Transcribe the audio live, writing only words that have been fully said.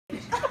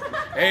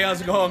Hey,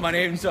 how's it going? My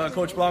name's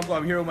Coach Blanco.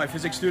 I'm here with my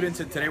physics students,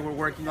 and today we're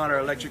working on our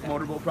electric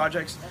motorboat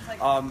projects.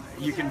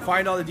 You can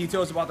find all the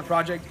details about the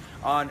project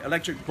on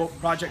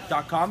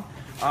electricboatproject.com,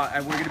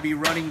 and we're going to be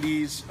running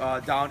these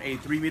down a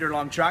 3-meter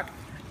long track,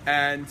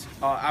 and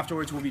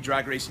afterwards we'll be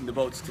drag racing the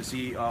boats to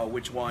see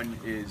which one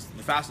is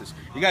the fastest.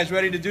 You guys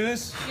ready to do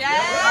this?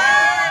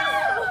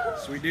 Yeah!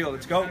 Sweet deal.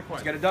 Let's go.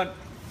 Let's get it done.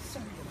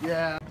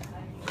 Yeah.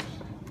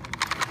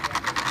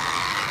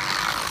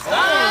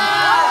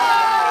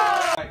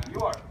 You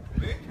are.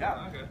 Me?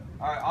 Yeah. Okay.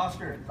 All right,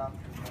 Oscar.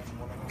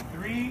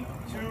 3,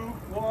 2,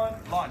 1,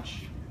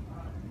 launch.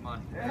 Come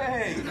on.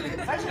 Hey,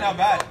 it's actually not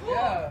bad.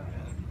 Yeah.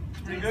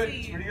 It's pretty good.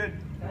 It's pretty good.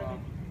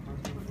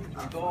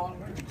 Go on.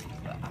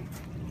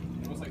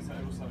 It was like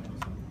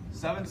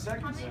 7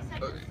 seconds?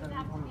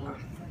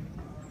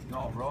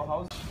 No, bro.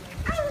 How's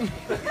oh, you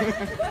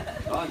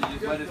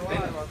just let it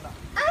spin.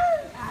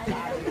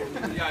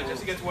 Yeah,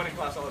 Jesse gets one in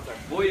class all the time.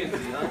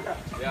 Buoyancy, huh?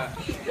 Yeah.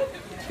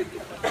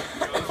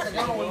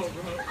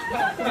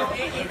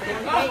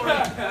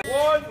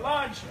 One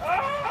launch.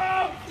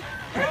 Ah!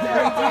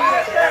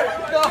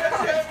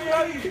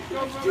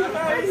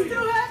 It's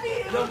too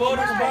heavy! The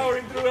motor's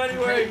powering through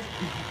anyway.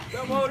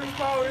 The motor's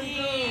powering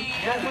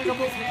through.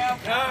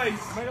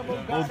 Nice.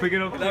 We'll pick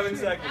it up. 11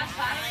 seconds.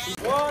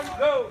 1,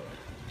 go.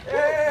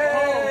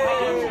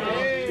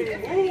 Hey!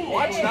 Ooh,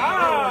 watch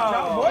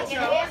out! That's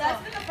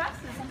been the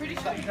fastest, I'm pretty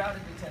sure.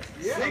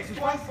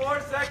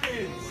 6.4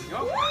 seconds.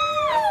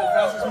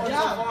 That's the fastest one so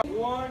far.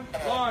 1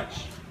 launch.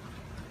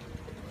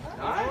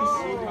 Nice.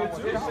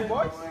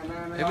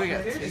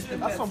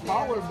 That's some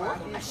power, boy.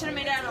 I should have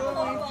made it out of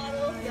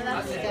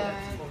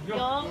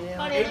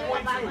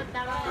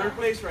Third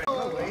place right now.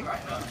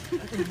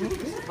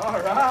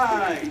 All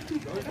right.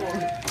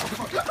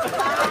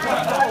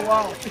 Oh,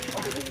 wow.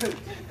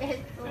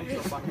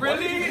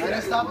 Really? I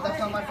just stopped. That's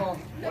not my fault.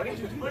 No.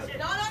 That's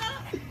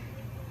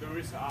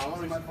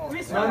my fault.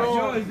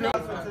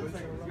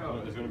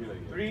 No. It's gonna be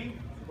like 3,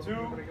 2,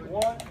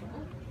 1,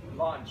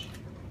 launch.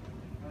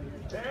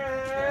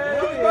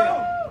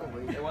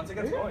 Hey, once it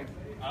gets going.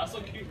 That's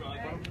so cute, bro.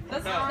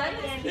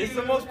 It's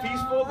the most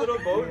peaceful little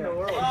boat in the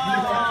world.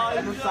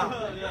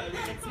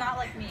 It's not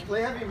like me.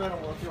 Play heavy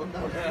metal if you'll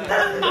know.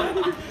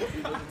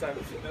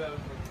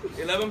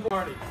 11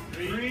 party.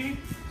 3,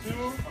 2,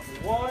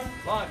 1,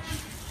 launch.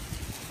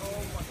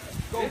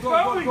 Go. It's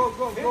going. It's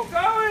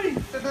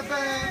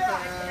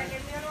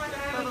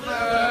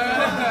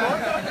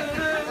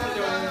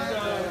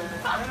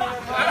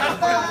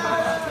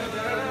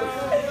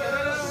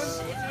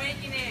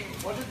making it.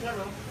 What's the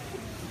camera?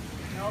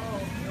 No,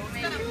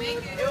 it'll make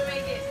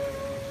it.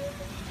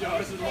 Yo,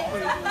 this is long.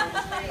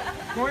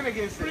 Going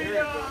against it.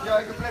 Yeah,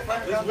 I can play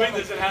fire. This wind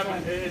doesn't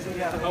happen. It isn't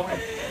helping.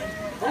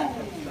 I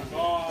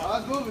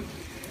was moving.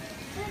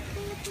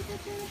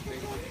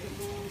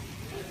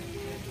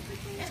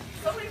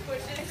 Somebody push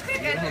it. It's gonna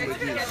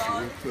get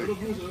long.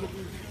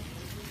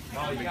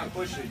 No, you can't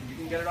push it. You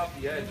can get it off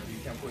the edge, but you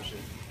can't push it.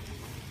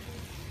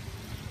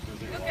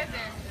 Look at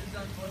this. It's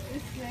done.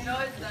 No,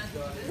 it's done.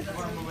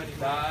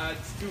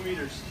 That's 2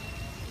 meters.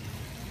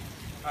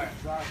 All right.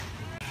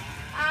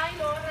 Ay,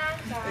 no,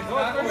 arranca.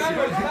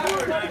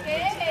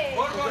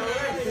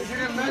 You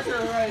didn't measure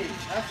already.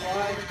 That's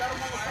why.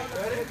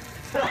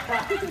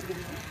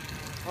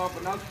 Oh,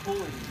 but now it's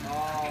pulling.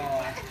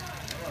 Oh.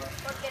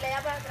 Porque le da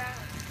para atrás.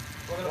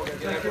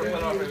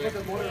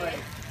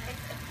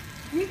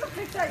 You can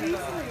fix that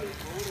easily.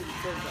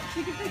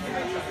 You can fix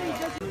that easily.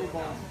 Just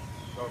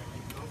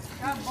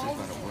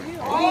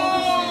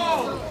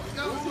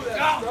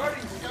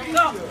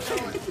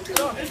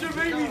Go! It's your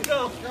baby,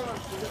 go!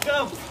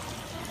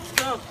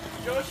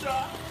 Go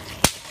shot!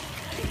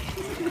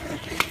 3,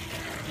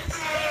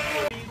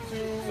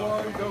 2,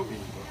 1, go!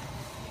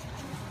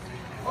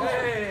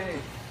 Hey!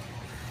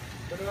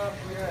 Put it up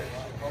in the edge.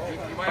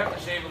 You might have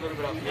to shave a little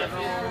bit off the edge.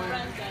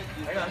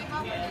 Hang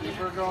on. Keep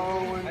her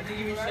going. I think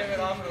you can shave it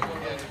off a little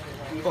bit.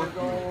 Keep her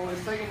going.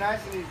 Let's take it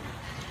nice and easy.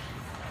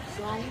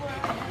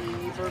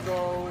 Keep her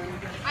going.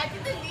 I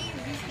did the lead.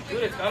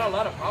 Dude, it's got a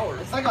lot of power.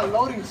 It's like a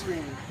loading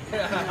screen.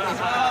 That's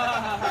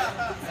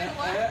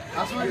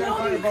what we're gonna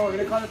call it, bro. We're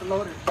gonna call it the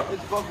loader.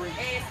 It's bubbling.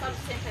 Hey, it's not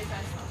the same place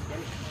I saw.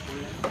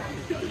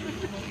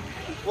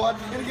 Well,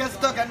 you're gonna get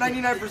stuck at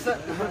 99%.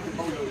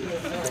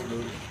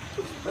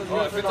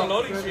 Oh, if it's a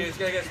loading screen, it's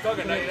gonna get stuck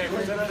at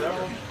 99%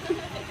 forever.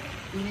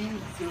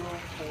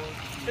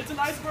 It's an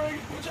iceberg.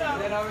 Watch out.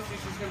 And then obviously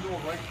she's gonna go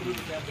right through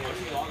the damn thing.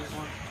 It's the longest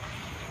one.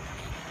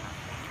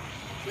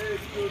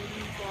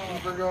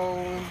 Keep her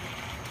going.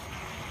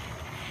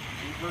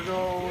 Keep her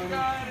going. You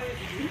got it.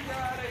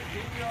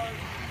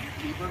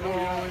 Keep her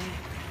going.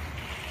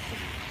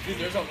 Dude,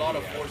 there's a lot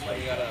of force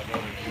coming out of that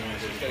motor.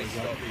 It's just getting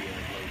stuck.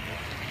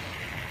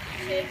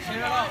 Shave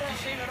it off.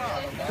 Just shave it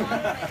off.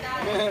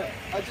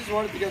 I just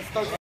wanted to get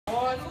stuck.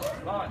 1,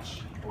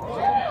 launch.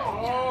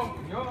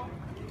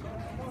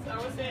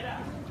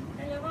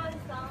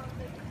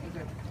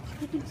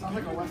 Sounds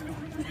like a Western.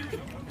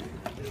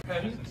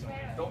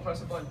 Don't press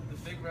the button. The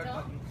big red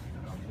button.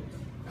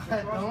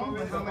 No,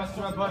 Don't press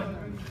the red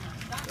button.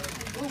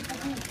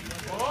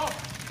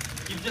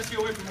 Keep Jesse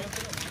away from me.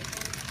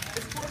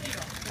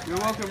 You're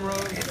welcome,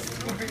 Rose.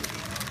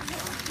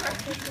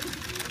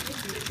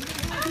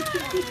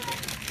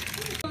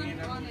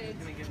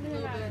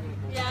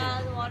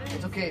 Yeah, the water.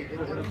 It's okay.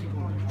 It'll keep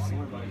going.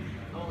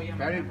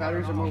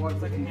 Batteries are more water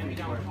than you think.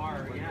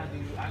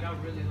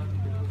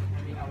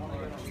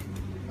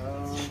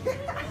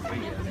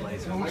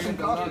 Some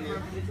coffee.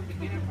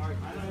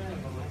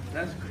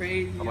 That's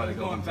crazy. I'm about to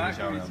go going into the back.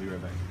 shower and I'll be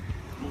right back.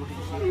 I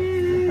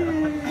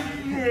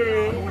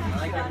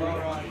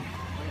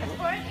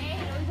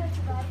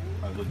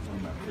was looking for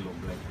my pillow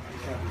black.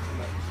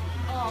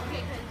 Oh,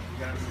 okay,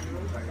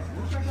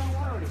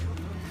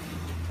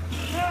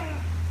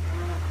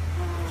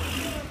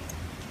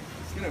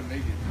 It's gonna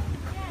make it.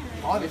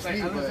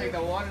 Honestly, I'm gonna take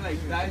the water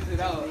like dives it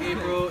out. Hey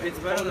bro, it's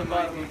better than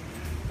mine.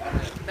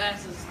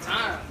 Fastest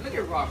time. Look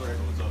at Robert.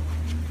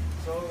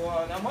 So,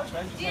 not much,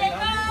 man. Just Diego!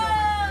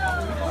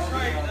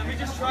 let me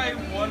just try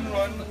one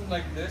run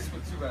like this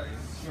with 2 batteries.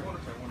 Sure. Do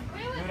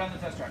it on the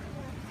test track.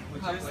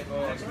 Which is the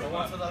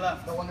one to the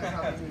left. the one that's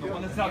not being The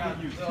one that's not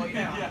being used. Oh,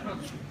 yeah.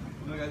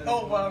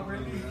 Oh, wow,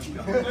 really?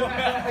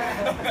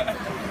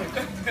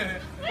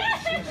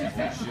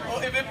 Oh,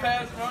 if it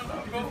passed, run. Go.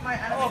 Oh,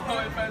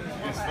 it passed.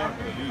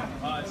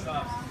 It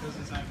stops.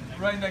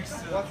 Right next to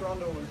it. What's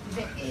Rondo with?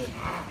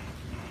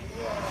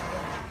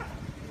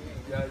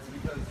 Yeah, it's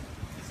because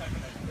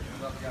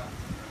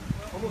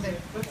Almost there.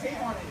 The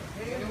tape on it.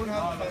 Anyone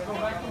have go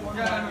back to one.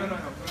 Yeah, no.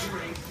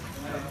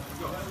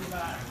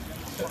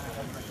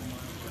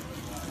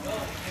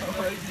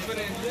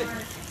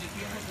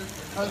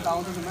 That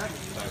doesn't matter.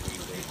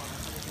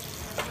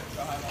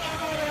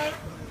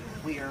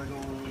 We are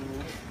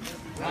going.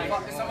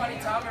 Is somebody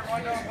top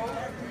everyone down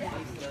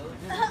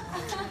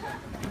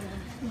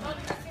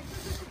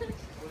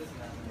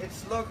It's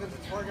slow because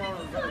it's working on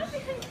reverse.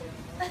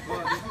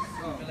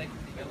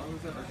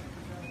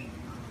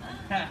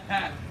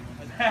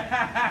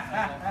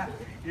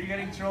 You're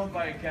getting trolled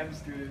by a chem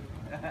student.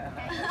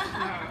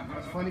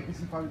 It's funny because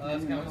he probably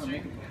didn't know how to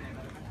make it.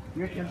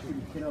 You're a chemistry,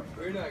 get up.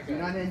 You're not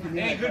an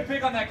engineer. Hey, good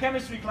pick on that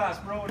chemistry class,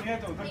 bro.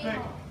 Nieto, good pick.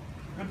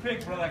 Good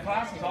pick, bro. That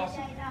class is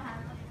awesome.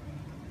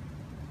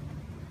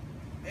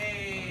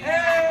 Hey!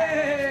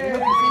 Hey!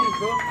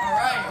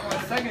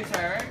 Alright, second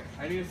try, right?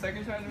 I need a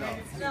second try to make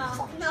it.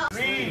 No.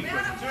 3, 2,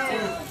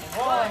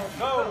 1,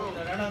 go!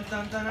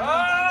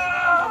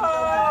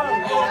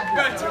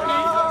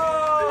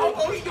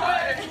 Oh, he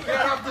got it!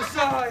 Get off the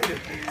side!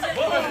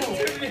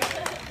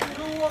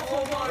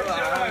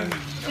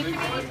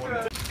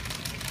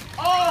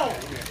 Oh!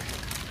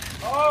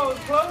 Oh,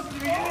 it's close to the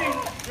beginning!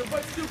 Your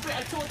butt's stupid,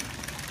 I told you.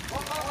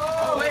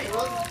 Oh, wait!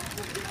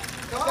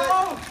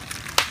 Oh!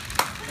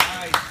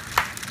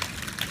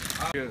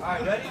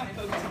 Alright, ready?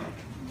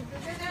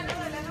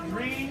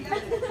 3, 2,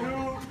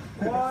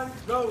 1,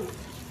 go!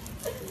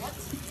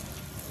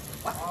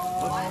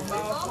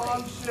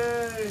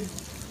 Malfunction!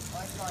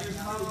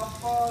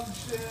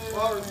 Malfunction!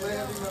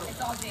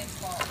 It's all Jane's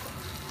fault.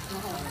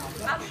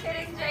 I'm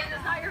kidding, Jane.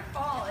 It's not your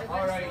fault. It was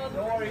Alright, don't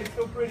worry, it's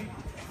still pretty.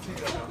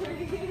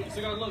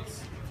 Still got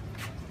looks.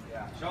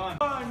 Sean.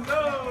 One,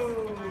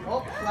 go!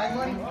 Oh, flag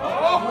money. Oh!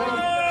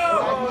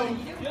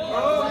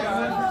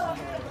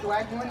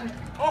 Flag money.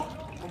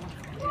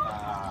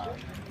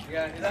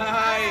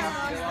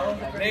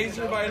 Nice!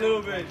 Laser by a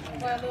little bit.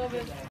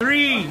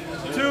 3,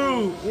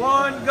 2,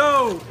 1,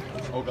 go!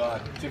 Oh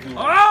God, Tiffany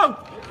won. Oh!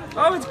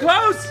 Oh, it's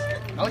close!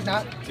 No, it's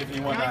not. Tiffany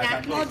won. Nah, it's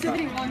not close.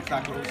 Tiffany won. It's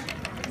not close.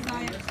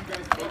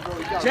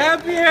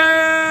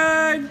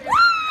 Champion!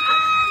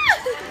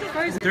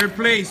 Third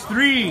place.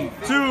 3,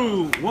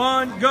 2,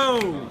 1,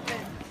 go!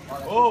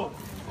 Oh!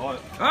 Oh!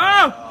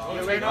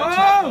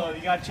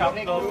 You got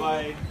chopped up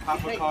by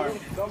half a car.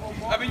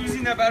 I've been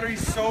using that battery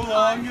so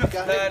long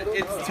that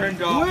it's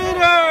turned off.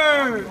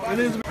 Winner!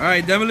 All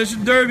right,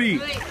 demolition derby.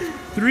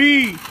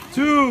 3,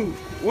 2,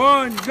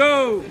 1,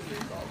 go!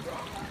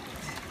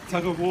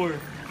 Tug of war.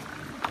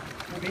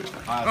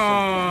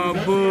 Oh,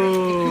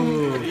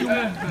 boo!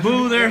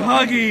 Boo! They're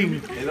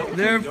hugging.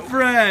 They're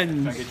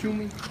friends.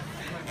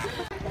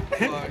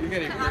 You're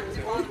getting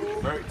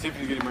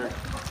Tiffany's getting murdered.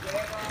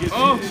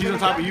 Oh. She's on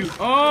top of you.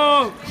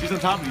 Oh! She's on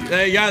top of you.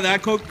 Yeah,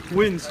 that Coke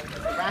wins.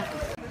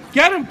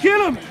 Get him!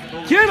 Kill him!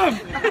 Kill him!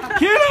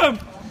 Kill him!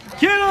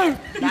 Kill him!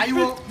 Now you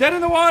won't. Dead in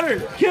the water!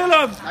 Kill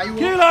him! Now you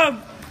Kill won't.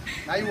 him!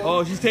 Now you Oh,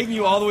 won't. she's taking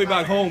you all the way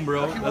back home,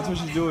 bro. That's what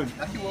she's doing.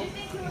 Now you won't.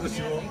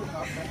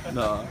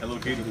 No. Hello,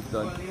 Katie. It's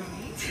done.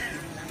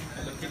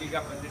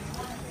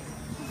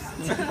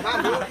 Come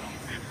on, bro.